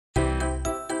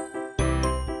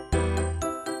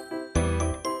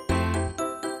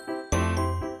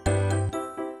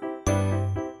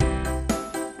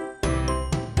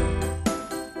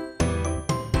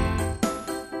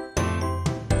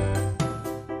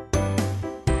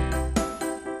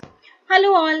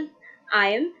Hello all, I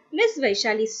am Miss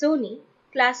Vaishali Soni,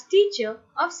 class teacher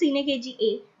of Senior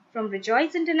KG from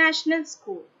Rejoice International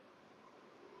School.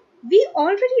 We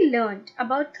already learned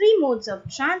about three modes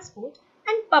of transport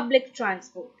and public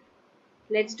transport.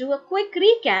 Let's do a quick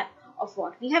recap of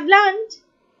what we have learned.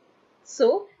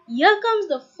 So, here comes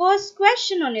the first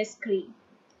question on your screen.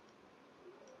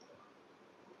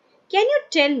 Can you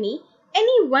tell me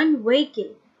any one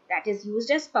vehicle that is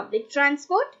used as public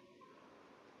transport?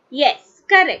 Yes,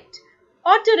 correct.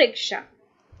 Auto rickshaw.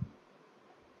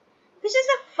 Which is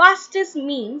the fastest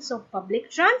means of public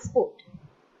transport?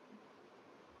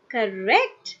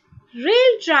 Correct.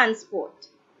 Rail transport.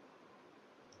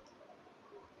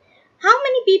 How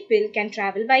many people can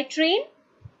travel by train?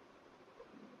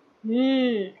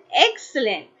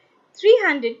 Excellent.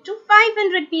 300 to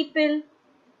 500 people.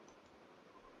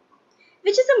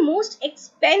 Which is the most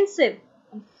expensive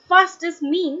and fastest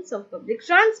means of public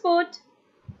transport?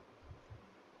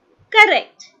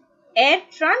 Correct. Air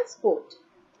transport.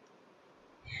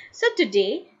 So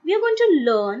today we are going to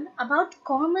learn about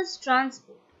commerce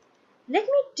transport. Let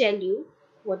me tell you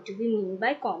what do we mean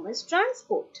by commerce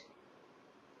transport.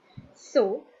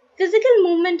 So, physical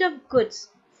movement of goods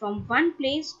from one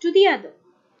place to the other.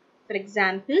 For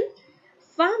example,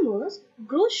 farmers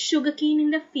grow sugarcane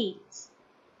in the fields.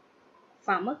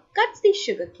 Farmer cuts the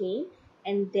sugarcane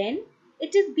and then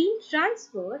it is being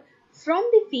transferred from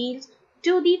the fields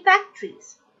to the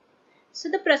factories. So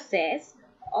the process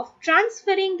of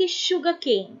transferring the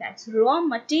sugarcane, that's raw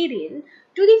material,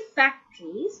 to the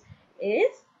factories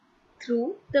is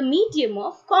through the medium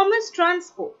of commerce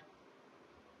transport.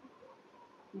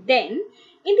 Then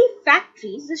in the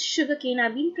factories the sugarcane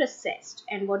are being processed,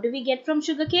 and what do we get from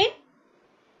sugarcane?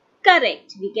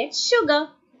 Correct, we get sugar.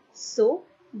 So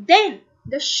then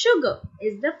the sugar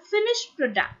is the finished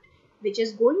product which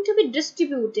is going to be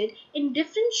distributed in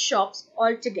different shops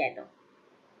altogether.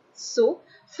 So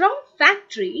from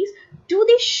factories to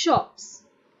the shops,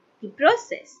 the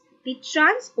process, the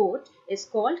transport is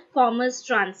called commerce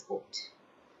transport.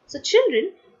 So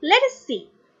children, let us see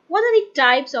what are the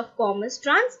types of commerce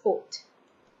transport.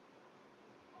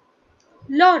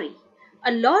 Lorry.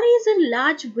 A lorry is a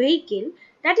large vehicle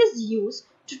that is used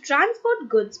to transport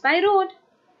goods by road.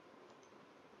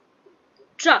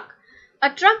 Truck. A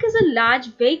truck is a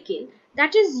large vehicle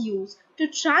that is used to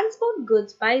transport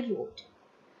goods by road.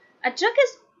 A truck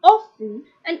is often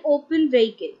an open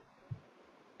vehicle.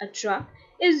 A truck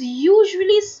is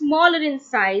usually smaller in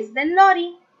size than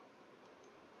lorry.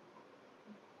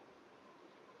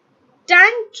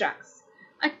 Tank trucks.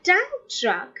 A tank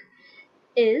truck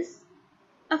is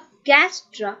a gas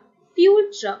truck,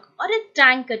 fuel truck, or a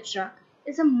tanker truck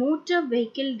is a motor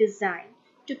vehicle designed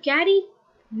to carry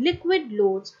liquid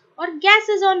loads or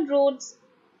gases on roads.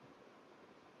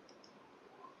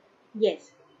 Yes,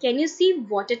 can you see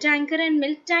water tanker and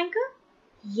milk tanker?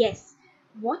 Yes,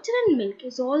 water and milk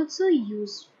is also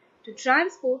used to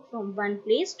transport from one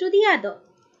place to the other.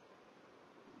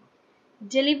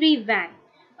 Delivery van.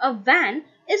 A van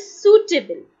is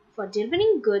suitable for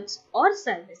delivering goods or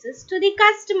services to the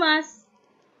customers.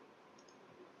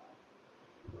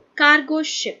 Cargo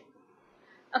ship.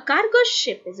 A cargo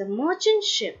ship is a merchant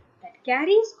ship that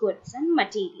carries goods and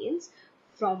materials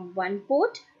from one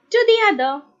port to the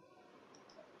other.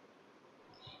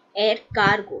 Air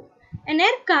cargo. An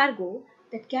air cargo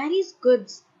that carries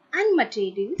goods and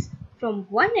materials from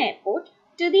one airport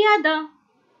to the other.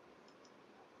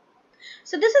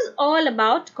 So this is all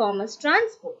about commerce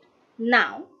transport.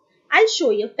 Now I'll show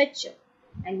you a picture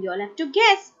and you'll have to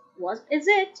guess what is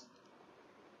it.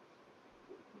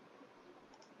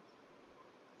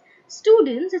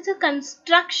 Students, it's a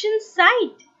construction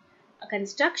site. A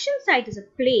construction site is a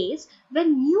place where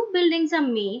new buildings are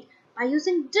made by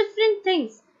using different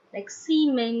things like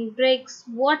cement, bricks,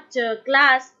 water,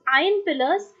 glass, iron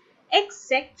pillars,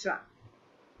 etc.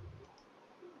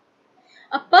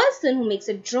 A person who makes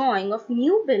a drawing of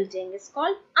new building is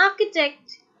called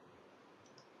architect.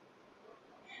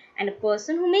 And a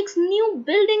person who makes new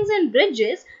buildings and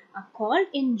bridges are called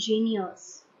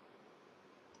engineers.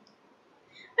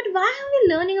 But why are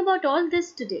we learning about all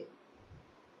this today?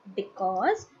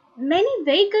 Because many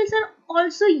vehicles are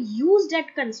also used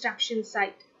at construction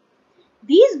site.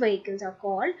 These vehicles are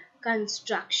called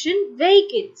construction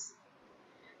vehicles.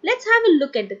 Let's have a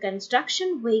look at the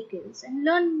construction vehicles and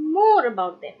learn more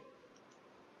about them.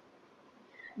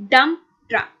 Dump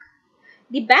truck.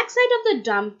 The backside of the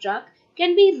dump truck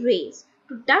can be raised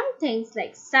to dump things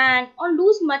like sand or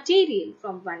loose material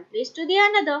from one place to the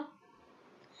another.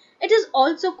 It is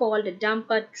also called a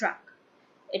dumper truck.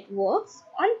 It works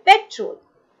on petrol.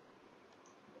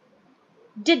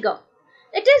 Digger.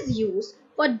 It is used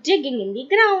for digging in the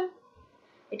ground.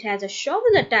 It has a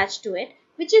shovel attached to it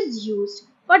which is used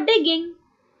for digging.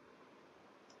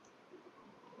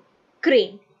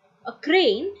 Crane. A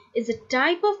crane is a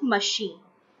type of machine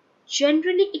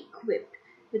generally equipped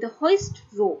with a hoist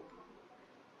rope,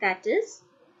 that is,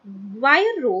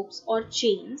 wire ropes or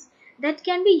chains that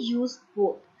can be used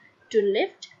both to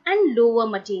lift and lower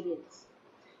materials.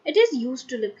 It is used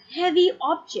to lift heavy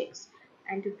objects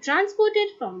and to transport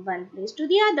it from one place to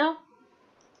the other.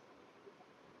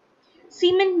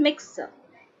 Cement mixer.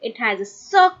 It has a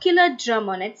circular drum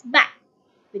on its back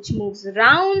which moves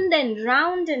round and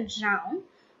round and round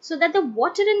so that the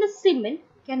water in the cement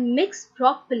can mix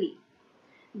properly.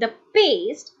 The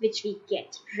paste which we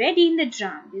get ready in the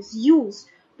drum is used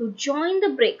to join the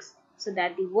bricks so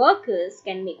that the workers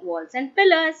can make walls and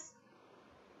pillars.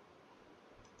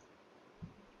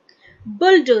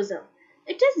 Bulldozer.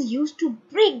 It is used to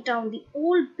break down the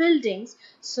old buildings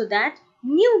so that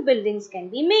new buildings can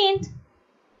be made.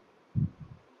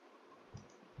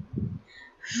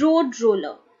 Road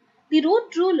roller. The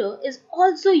road roller is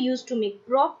also used to make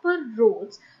proper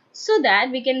roads so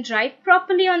that we can drive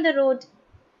properly on the road.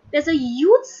 There's a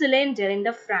huge cylinder in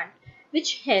the front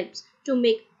which helps to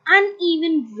make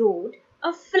uneven road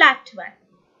a flat one.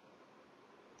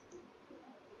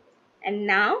 And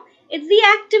now it's the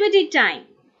activity time.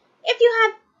 If you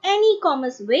have any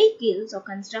commerce vehicles or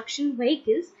construction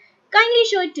vehicles, kindly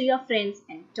show it to your friends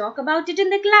and talk about it in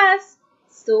the class.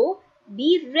 So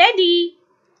be ready.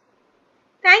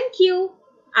 Thank you.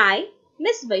 I,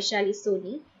 Miss Vaishali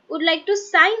Soni, would like to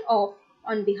sign off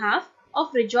on behalf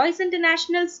of Rejoice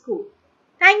International School.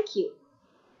 Thank you.